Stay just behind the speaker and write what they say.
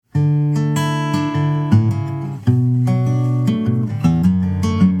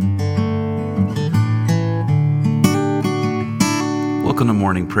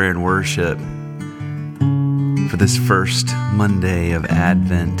prayer and worship for this first Monday of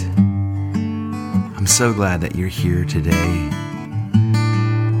Advent. I'm so glad that you're here today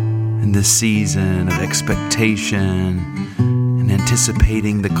in this season of expectation and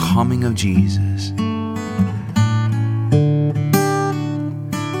anticipating the coming of Jesus.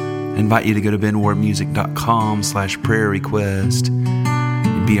 I invite you to go to benwarmusic.com/prayer request.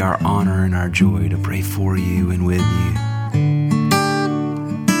 It'd be our honor and our joy to pray for you and with you.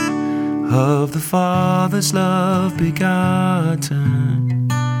 Of the Father's love begotten,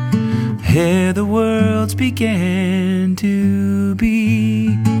 ere the worlds began to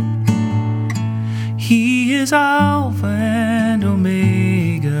be, He is Alpha and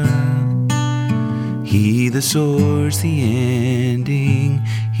Omega, He the source, the ending,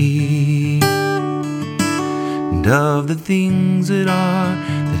 He. And of the things that are,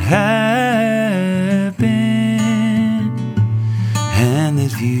 that have been, and the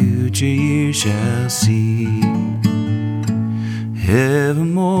future you shall see,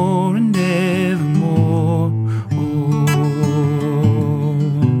 evermore and evermore.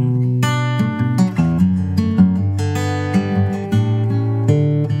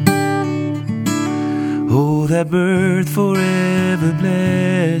 Oh, that birth forever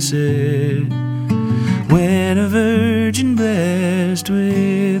blessed, when a virgin blessed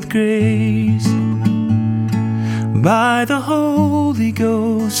with grace, by the Holy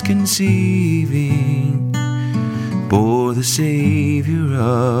Ghost conceiving, bore the Savior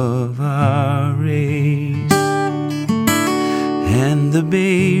of our race. And the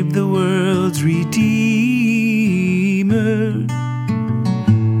babe, the world's Redeemer,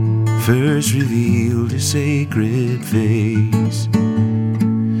 first revealed His sacred face,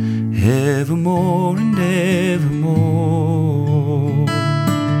 evermore and evermore.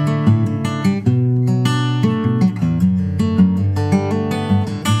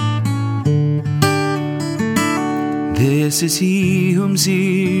 This is He whom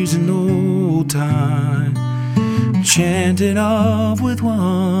seers in old time chanted of with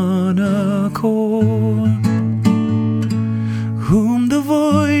one accord, whom the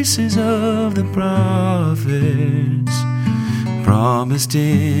voices of the prophets promised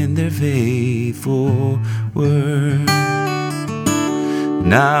in their faithful word.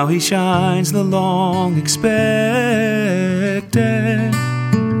 Now He shines the long expected,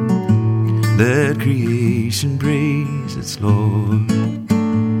 let creation praise its Lord,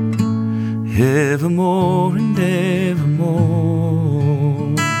 evermore and evermore.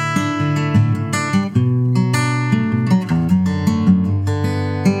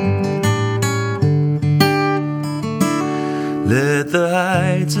 Let the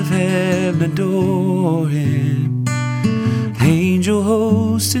heights of heaven adore Him, angel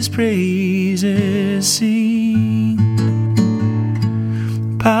hosts His praises sing,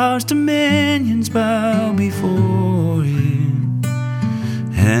 powers, dominions bow before Him,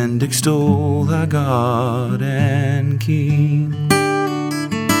 and extol our God and King.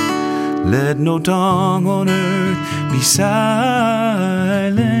 Let no tongue on earth be silent,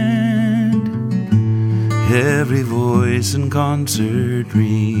 every voice in concert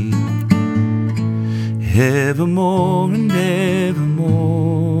ring, evermore and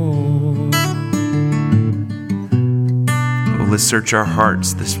evermore. Oh, let's search our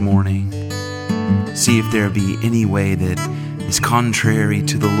hearts this morning. See if there be any way that is contrary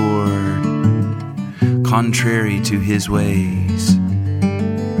to the Lord, contrary to His ways.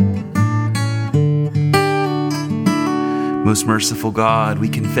 Most merciful God, we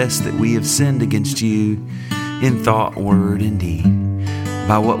confess that we have sinned against You in thought, word, and deed,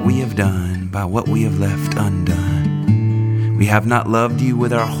 by what we have done, by what we have left undone. We have not loved You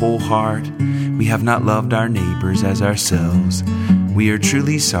with our whole heart. We have not loved our neighbors as ourselves. We are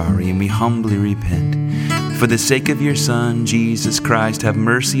truly sorry, and we humbly repent. For the sake of Your Son, Jesus Christ, have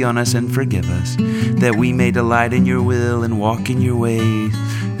mercy on us and forgive us, that we may delight in Your will and walk in Your ways,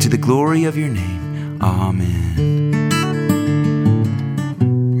 to the glory of Your name. Amen.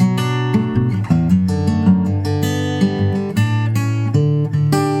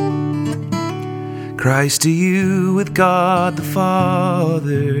 Christ to You with God the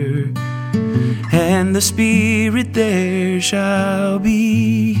Father, and the Spirit there shall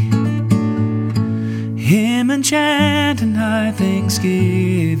be, Him enchant and high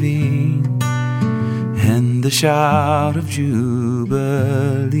thanksgiving, and the shout of jubilee.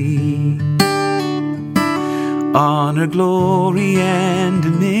 Honor, glory, and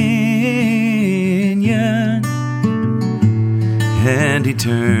dominion, and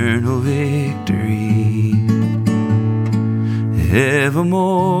eternal victory,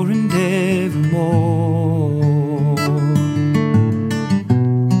 evermore and evermore.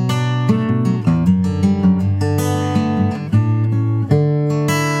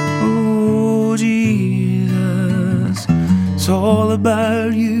 all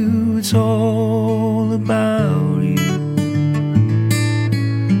about you, it's all about you.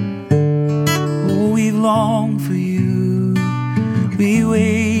 Oh, we've longed for you, we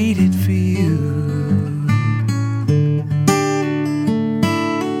waited for you.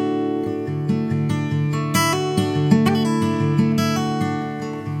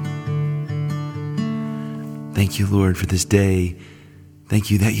 Thank you, Lord, for this day.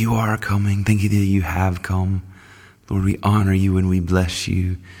 Thank you that you are coming. Thank you that you have come. Lord, we honor you and we bless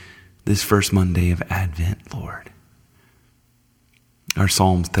you this first Monday of Advent, Lord. Our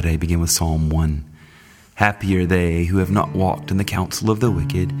Psalms today begin with Psalm 1. Happy are they who have not walked in the counsel of the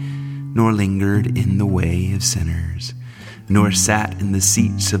wicked, nor lingered in the way of sinners, nor sat in the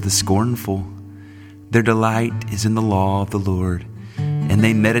seats of the scornful. Their delight is in the law of the Lord, and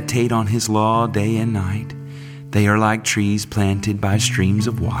they meditate on his law day and night. They are like trees planted by streams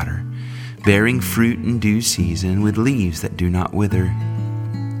of water, bearing fruit in due season, with leaves that do not wither.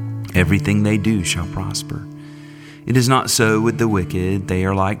 Everything they do shall prosper. It is not so with the wicked. They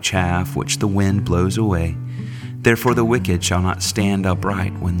are like chaff which the wind blows away. Therefore the wicked shall not stand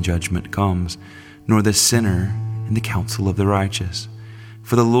upright when judgment comes, nor the sinner in the counsel of the righteous.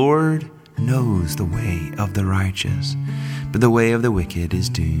 For the Lord knows the way of the righteous, but the way of the wicked is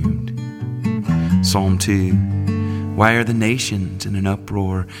doomed. Psalm 2. Why are the nations in an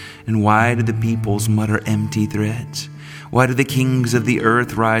uproar, and why do the peoples mutter empty threats? Why do the kings of the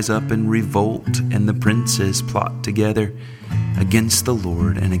earth rise up and revolt, and the princes plot together against the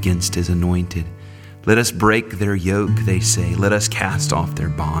Lord and against his anointed? Let us break their yoke, they say. Let us cast off their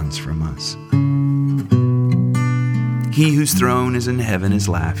bonds from us. He whose throne is in heaven is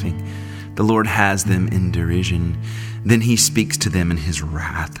laughing. The Lord has them in derision. Then he speaks to them in his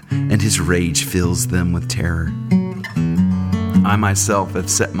wrath, and his rage fills them with terror. I myself have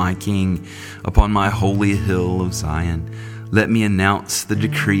set my king upon my holy hill of Zion. Let me announce the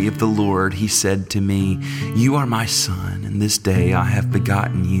decree of the Lord. He said to me, You are my son, and this day I have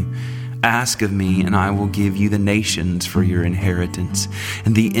begotten you. Ask of me, and I will give you the nations for your inheritance,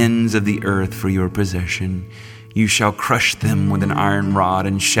 and the ends of the earth for your possession. You shall crush them with an iron rod,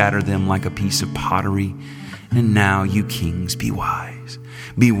 and shatter them like a piece of pottery. And now, you kings, be wise.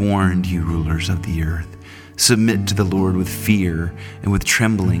 Be warned, you rulers of the earth. Submit to the Lord with fear, and with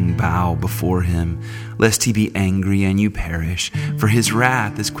trembling bow before him, lest he be angry and you perish, for his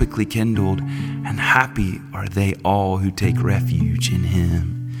wrath is quickly kindled, and happy are they all who take refuge in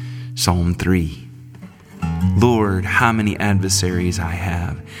him. Psalm 3. Lord, how many adversaries I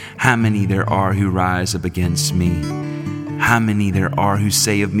have, how many there are who rise up against me. How many there are who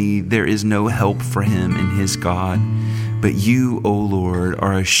say of me, there is no help for him in his God. But you, O Lord,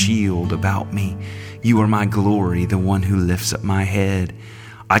 are a shield about me. You are my glory, the one who lifts up my head.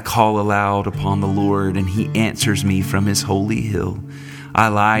 I call aloud upon the Lord, and he answers me from his holy hill. I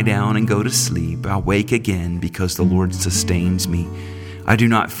lie down and go to sleep. I wake again because the Lord sustains me. I do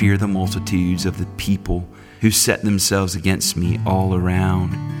not fear the multitudes of the people who set themselves against me all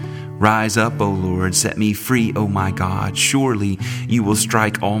around. Rise up, O Lord, set me free, O my God. Surely you will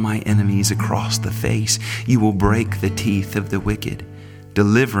strike all my enemies across the face. You will break the teeth of the wicked.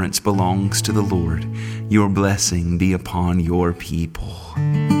 Deliverance belongs to the Lord. Your blessing be upon your people.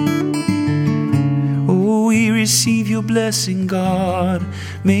 Oh, we receive your blessing, God.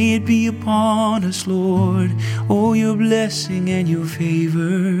 May it be upon us, Lord. Oh, your blessing and your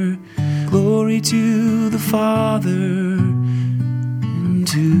favor. Glory to the Father, and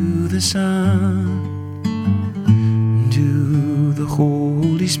to the Son, and to the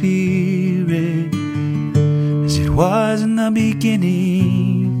Holy Spirit, as it was in the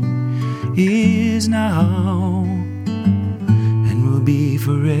beginning, is now, and will be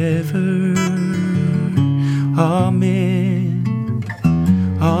forever. Amen.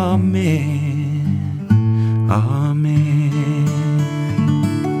 Amen. Amen.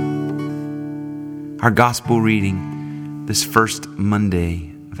 Our gospel reading this first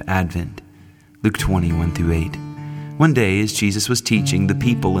Monday of Advent, Luke 20, 1-8. One day, as Jesus was teaching the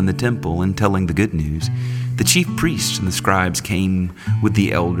people in the temple and telling the good news, the chief priests and the scribes came with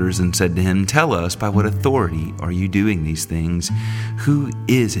the elders and said to him, Tell us, by what authority are you doing these things? Who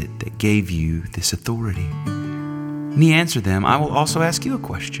is it that gave you this authority? And he answered them, I will also ask you a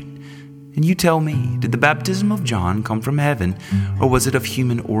question. And you tell me, did the baptism of John come from heaven, or was it of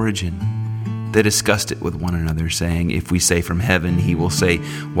human origin? They discussed it with one another, saying, If we say from heaven, he will say,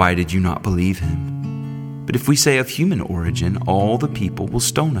 Why did you not believe him? But if we say of human origin, all the people will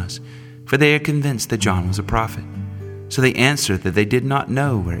stone us, for they are convinced that John was a prophet. So they answered that they did not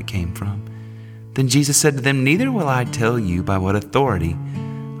know where it came from. Then Jesus said to them, Neither will I tell you by what authority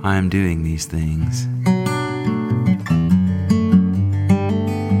I am doing these things.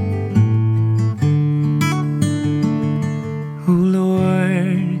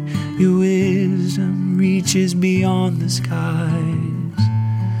 skies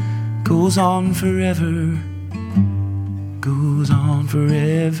goes on forever, goes on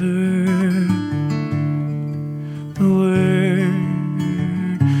forever. The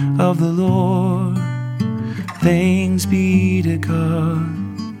word of the Lord, thanks be to God,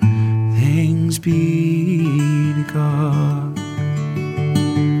 thanks be to God.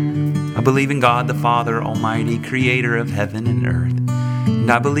 I believe in God the Father Almighty, creator of heaven and earth. And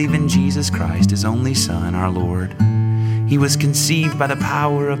I believe in Jesus Christ, his only Son, our Lord. He was conceived by the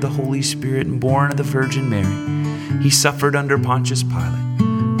power of the Holy Spirit and born of the Virgin Mary. He suffered under Pontius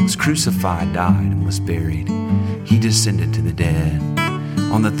Pilate, was crucified, died, and was buried. He descended to the dead.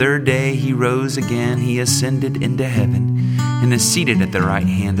 On the third day he rose again. He ascended into heaven and is seated at the right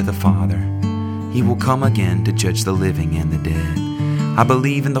hand of the Father. He will come again to judge the living and the dead. I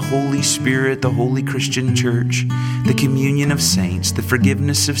believe in the Holy Spirit, the Holy Christian Church, the communion of saints, the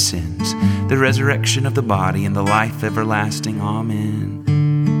forgiveness of sins, the resurrection of the body, and the life everlasting. Amen.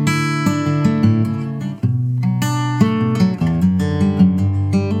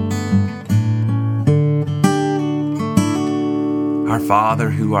 Our Father,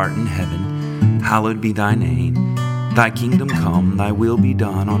 who art in heaven, hallowed be thy name. Thy kingdom come, thy will be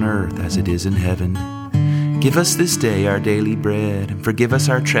done on earth as it is in heaven. Give us this day our daily bread, and forgive us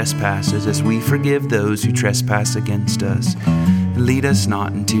our trespasses as we forgive those who trespass against us. And lead us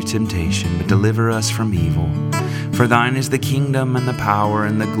not into temptation, but deliver us from evil. For thine is the kingdom and the power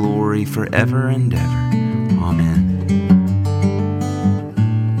and the glory forever and ever. Amen.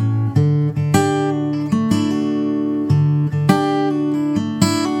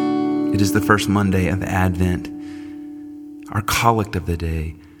 It is the first Monday of Advent, our collect of the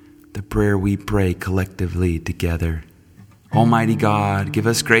day, the prayer we pray collectively together. Almighty God, give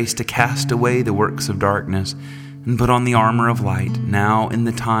us grace to cast away the works of darkness and put on the armor of light, now in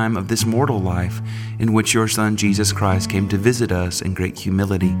the time of this mortal life in which your Son Jesus Christ came to visit us in great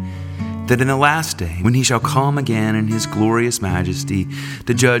humility, that in the last day, when he shall come again in his glorious majesty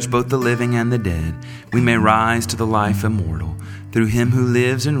to judge both the living and the dead, we may rise to the life immortal through him who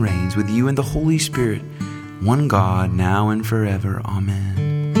lives and reigns with you in the Holy Spirit, one God, now and forever. Amen.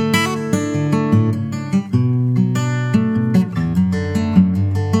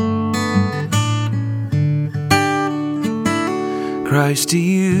 Christ to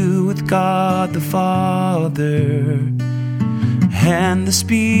you with God the Father, and the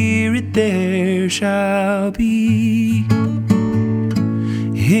Spirit there shall be.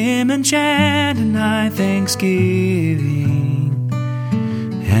 Hymn and chant and high thanksgiving,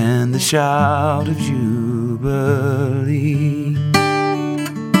 and the shout of jubilee.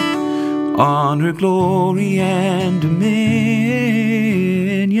 Honor, glory, and dominion,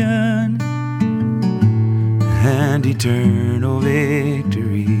 and eternal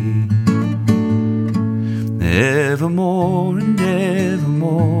victory, evermore and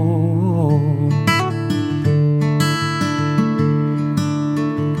evermore.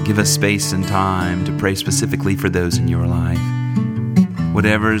 Give us space and time to pray specifically for those in your life.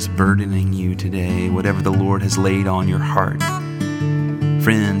 Whatever is burdening you today, whatever the Lord has laid on your heart,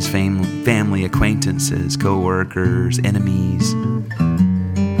 friends, family, acquaintances, co-workers, enemies,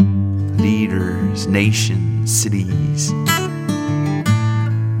 leaders, nations, cities,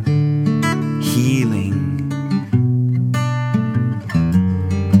 healing,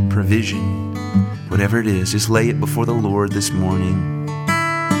 provision, whatever it is, just lay it before the Lord this morning.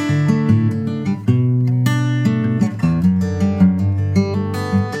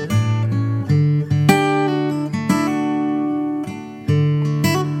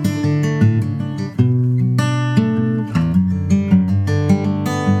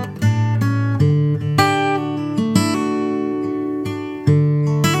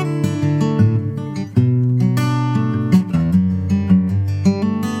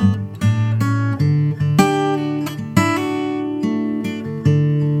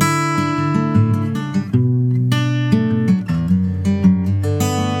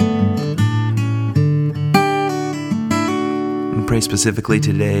 Pray specifically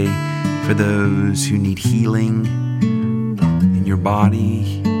today for those who need healing in your body,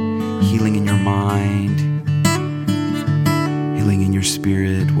 healing in your mind, healing in your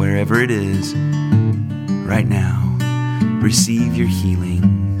spirit, wherever it is. Right now, receive your healing.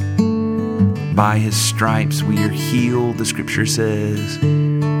 By his stripes we are healed, the scripture says.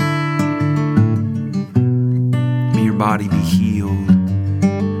 May your body be healed.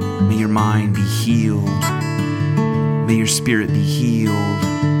 May your mind be healed. May your spirit be healed.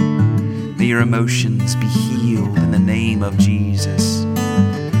 May your emotions be healed in the name of Jesus.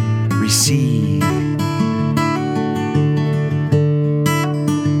 Receive.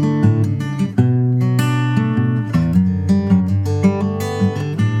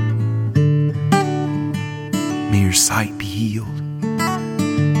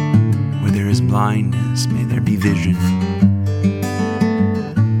 blindness. May there be vision.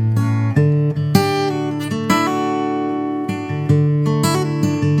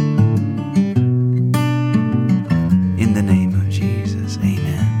 In the name of Jesus,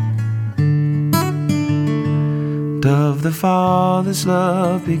 amen. Of the Father's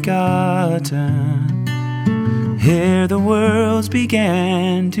love begotten, ere the worlds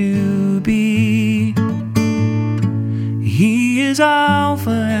began to be, He is Alpha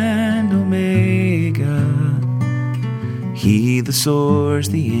and Omega, He the source,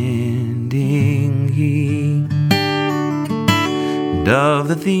 the ending, He. And of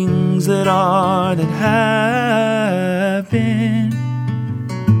the things that are, that have been,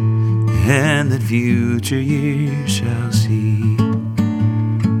 and that future years shall see,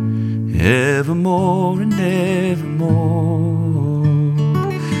 evermore and evermore.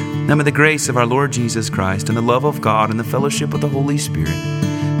 Now may the grace of our Lord Jesus Christ and the love of God and the fellowship of the Holy Spirit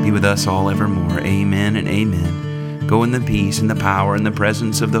be with us all evermore. Amen and amen. Go in the peace and the power and the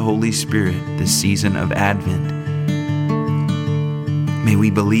presence of the Holy Spirit this season of Advent. May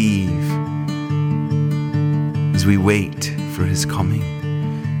we believe as we wait for His coming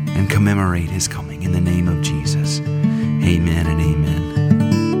and commemorate His coming in the name of Jesus. Amen and amen.